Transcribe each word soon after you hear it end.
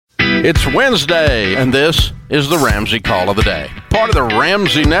It's Wednesday, and this is the Ramsey Call of the Day, part of the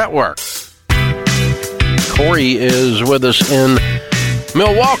Ramsey Network. Corey is with us in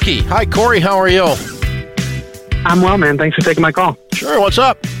Milwaukee. Hi, Corey. How are you? I'm well, man. Thanks for taking my call. Sure. What's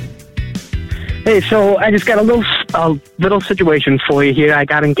up? Hey, so I just got a little situation for you here. I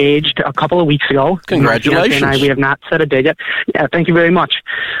got engaged a couple of weeks ago. Congratulations. My fiancé and I, we have not set a date yet. Yeah, thank you very much.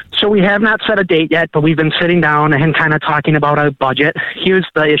 So we have not set a date yet, but we've been sitting down and kind of talking about our budget. Here's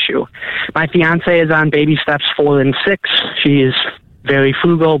the issue. My fiancé is on baby steps 4 and 6. She is very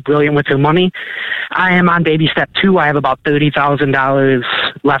frugal, brilliant with her money. I am on baby step 2. I have about $30,000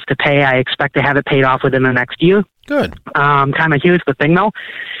 left to pay. I expect to have it paid off within the next year. Good. Here's the thing, though.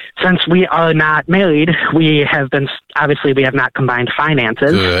 Since we are not married, we have not combined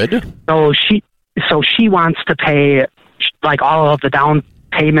finances. Good. So she wants to pay like all of the down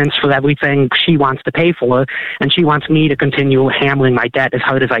payments for everything she wants to pay for, and she wants me to continue handling my debt as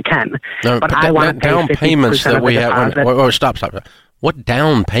hard as I can. No, but I want to pay down payments that we have. Stop. What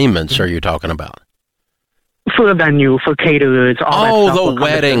down payments are you talking about? For the venue, for caterers, all that stuff. The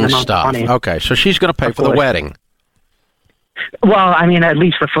wedding stuff. Okay, so she's going to pay for the wedding. Well, I mean, at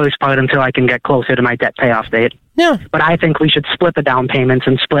least the first part until I can get closer to my debt payoff date. Yeah. But I think we should split the down payments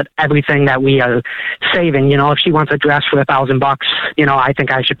and split everything that we are saving. You know, if she wants a dress for $1,000, you know, I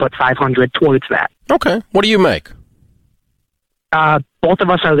think I should put $500 towards that. Okay. What do you make? Both of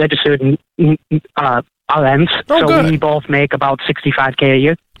us are registered RNs, so good. We both make about $65K a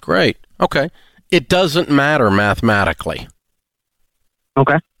year. Great. Okay. It doesn't matter mathematically.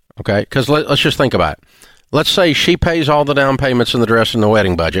 Okay. Okay, because let's just think about it. Let's say she pays all the down payments and the dress and the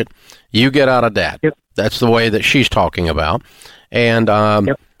wedding budget. You get out of debt. Yep. That's the way that she's talking about. And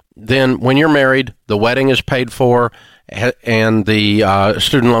Yep. Then when you're married, the wedding is paid for and the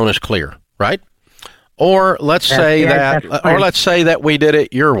student loan is clear, right? Or let's say that we did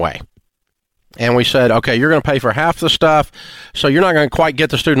it your way. And we said, okay, you're going to pay for half the stuff, so you're not going to quite get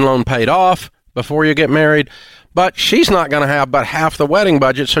the student loan paid off before you get married. But she's not going to have but half the wedding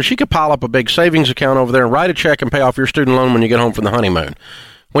budget, so she could pile up a big savings account over there and write a check and pay off your student loan when you get home from the honeymoon.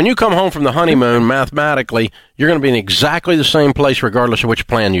 When you come home from the honeymoon, mathematically, you're going to be in exactly the same place regardless of which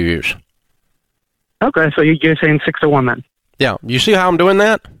plan you use. Okay, so you're saying 6-1 then? Yeah. You see how I'm doing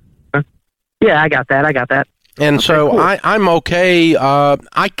that? Yeah, I got that. And okay, so cool. I'm okay.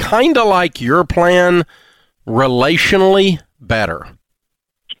 I kind of like your plan relationally better.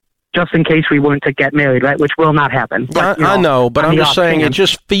 Just in case we weren't to get married, right? Which will not happen. But, I know, but I'm just saying it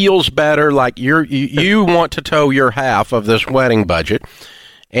just feels better like you want to tow your half of this wedding budget,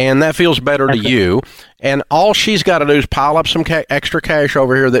 and that feels better to you. And all she's got to do is pile up some extra cash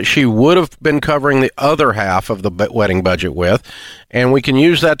over here that she would have been covering the other half of the wedding budget with, and we can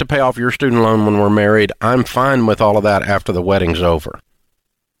use that to pay off your student loan when we're married. I'm fine with all of that after the wedding's over.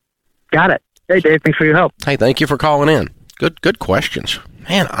 Got it. Hey, Dave, thanks for your help. Hey, thank you for calling in. Good questions.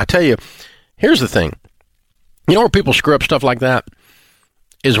 Man, I tell you, here's the thing. You know where people screw up stuff like that?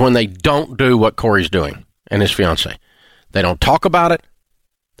 Is when they don't do what Corey's doing and his fiancée. They don't talk about it.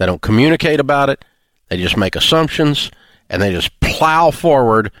 They don't communicate about it. They just make assumptions, and they just plow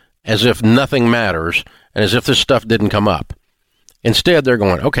forward as if nothing matters and as if this stuff didn't come up. Instead, they're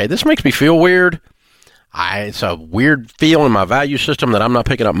going, okay, this makes me feel weird. It's a weird feel in my value system that I'm not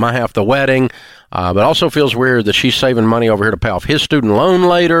picking up my half the wedding, but also feels weird that she's saving money over here to pay off his student loan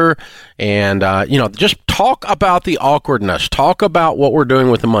later. And, just talk about the awkwardness. Talk about what we're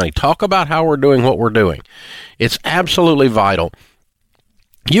doing with the money. Talk about how we're doing what we're doing. It's absolutely vital.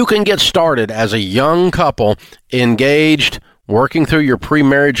 You can get started as a young couple, engaged, working through your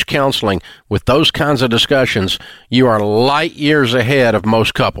pre-marriage counseling with those kinds of discussions. You are light years ahead of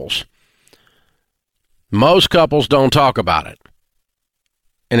most couples. Most couples don't talk about it,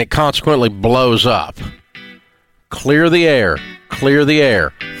 and it consequently blows up. Clear the air.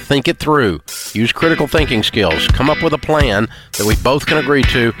 Think it through. Use critical thinking skills. Come up with a plan that we both can agree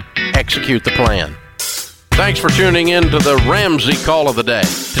to. Execute the plan. Thanks for tuning in to the Ramsey Call of the Day.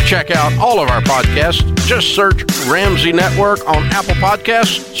 To check out all of our podcasts, just search Ramsey Network on Apple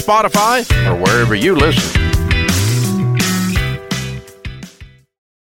Podcasts, Spotify, or wherever you listen.